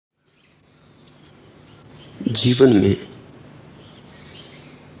जीवन में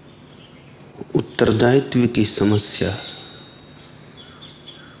उत्तरदायित्व की समस्या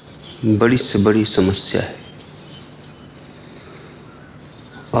बड़ी से बड़ी समस्या है,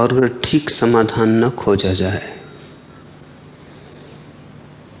 और अगर ठीक समाधान न खोजा जाए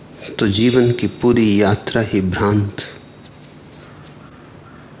तो जीवन की पूरी यात्रा ही भ्रांत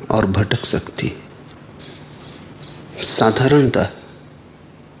और भटक सकती है। साधारणतः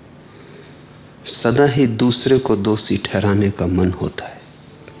सदा ही दूसरे को दोषी ठहराने का मन होता है,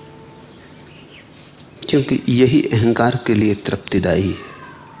 क्योंकि यही अहंकार के लिए तृप्तिदायी है।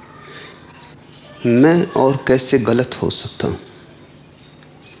 मैं और कैसे गलत हो सकता हूं?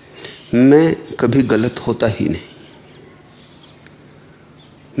 मैं कभी गलत होता ही नहीं।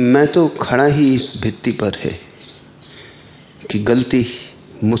 मैं तो खड़ा ही इस भित्ति पर है कि गलती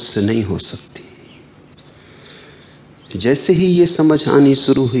मुझसे नहीं हो सकती। जैसे ही ये समझ आनी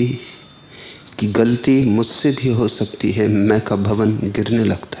शुरू हुई कि गलती मुझसे भी हो सकती है, मैं का भवन गिरने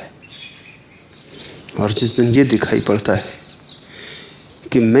लगता है। और जिस दिन ये दिखाई पड़ता है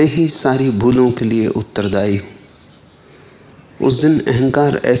कि मैं ही सारी भूलों के लिए उत्तरदायी हूं, उस दिन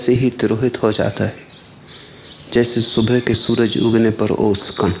अहंकार ऐसे ही तिरोहित हो जाता है जैसे सुबह के सूरज उगने पर ओस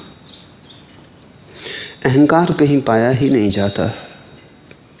कण। अहंकार कहीं पाया ही नहीं जाता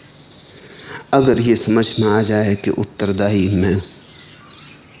अगर ये समझ में आ जाए कि उत्तरदायी मैं हूं।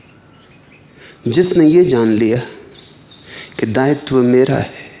 जिसने ये जान लिया कि दायित्व मेरा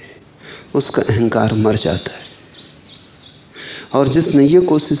है, उसका अहंकार मर जाता है। और जिसने ये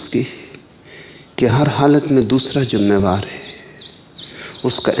कोशिश की कि हर हालत में दूसरा जिम्मेवार है,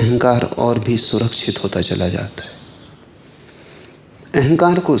 उसका अहंकार और भी सुरक्षित होता चला जाता है।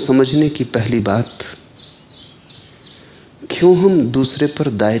 अहंकार को समझने की पहली बात, क्यों हम दूसरे पर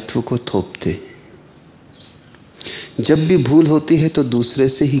दायित्व को थोपते? जब भी भूल होती है तो दूसरे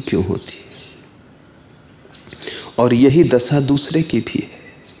से ही क्यों होती है? और यही दशा दूसरे की भी है।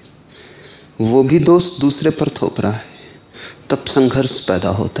 वो भी दोष दूसरे पर थोप रहा है, तब संघर्ष पैदा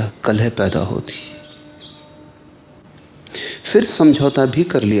होता, कलह पैदा होती। फिर समझौता भी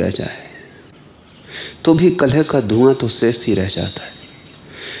कर लिया जाए तो भी कलह का धुआं तो शेष ही रह जाता है,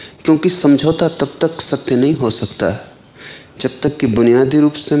 क्योंकि समझौता तब तक सत्य नहीं हो सकता जब तक कि बुनियादी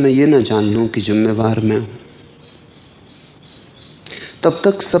रूप से मैं ये न जान लूं कि जिम्मेवार मैं हूं। तब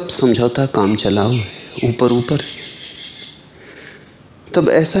तक सब समझौता काम चलाओ है, ऊपर ऊपर है। तब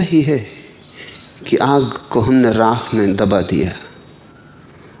ऐसा ही है कि आग को हमने राख में दबा दिया,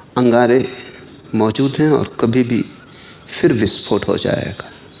 अंगारे मौजूद हैं और कभी भी फिर विस्फोट हो जाएगा।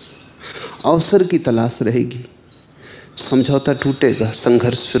 अवसर की तलाश रहेगी, समझौता टूटेगा,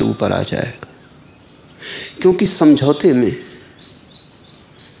 संघर्ष फिर ऊपर आ जाएगा। क्योंकि समझौते में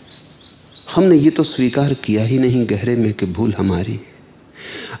हमने ये तो स्वीकार किया ही नहीं गहरे में कि भूल हमारी।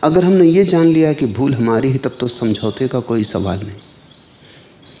 अगर हमने ये जान लिया कि भूल हमारी है, तब तो समझौते का कोई सवाल नहीं।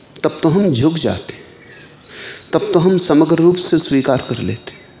 तब तो हम झुक जाते, तब तो हम समग्र रूप से स्वीकार कर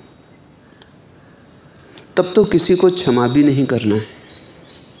लेते। तब तो किसी को क्षमा भी नहीं करना है,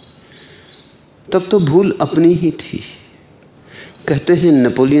 तब तो भूल अपनी ही थी। कहते हैं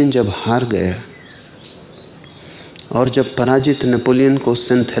नेपोलियन जब हार गया और जब पराजित नेपोलियन को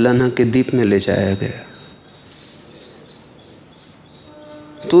सेंट हेलेना के द्वीप में ले जाया गया,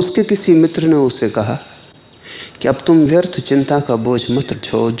 तो उसके किसी मित्र ने उसे कहा कि अब तुम व्यर्थ चिंता का बोझ मत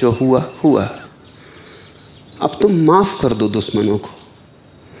ढो, जो हुआ हुआ। अब तुम माफ कर दो दुश्मनों को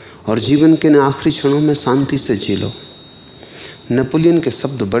और जीवन के आखिरी क्षणों में शांति से जी लो। नेपोलियन के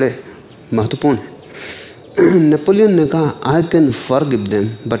शब्द बड़े महत्वपूर्ण हैं। नेपोलियन ने कहा, I can forgive them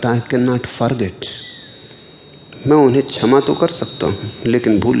but I can not forget. मैं उन्हें क्षमा तो कर सकता हूं,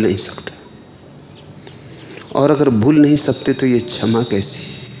 लेकिन भूल नहीं सकता। और अगर भूल नहीं सकते तो ये क्षमा कैसी?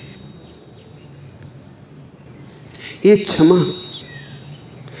 ये क्षमा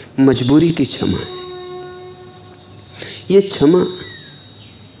मजबूरी की क्षमा है। ये क्षमा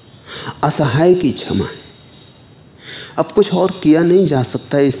असहाय की क्षमा है। अब कुछ और किया नहीं जा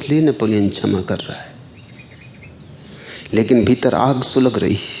सकता, इसलिए नेपोलियन क्षमा कर रहा है। लेकिन भीतर आग सुलग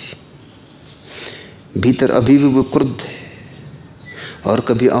रही, भीतर अभी भी वो क्रुद्ध है। और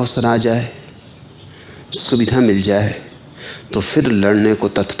कभी अवसर आ जाए, सुविधा मिल जाए, तो फिर लड़ने को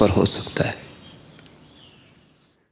तत्पर हो सकता है।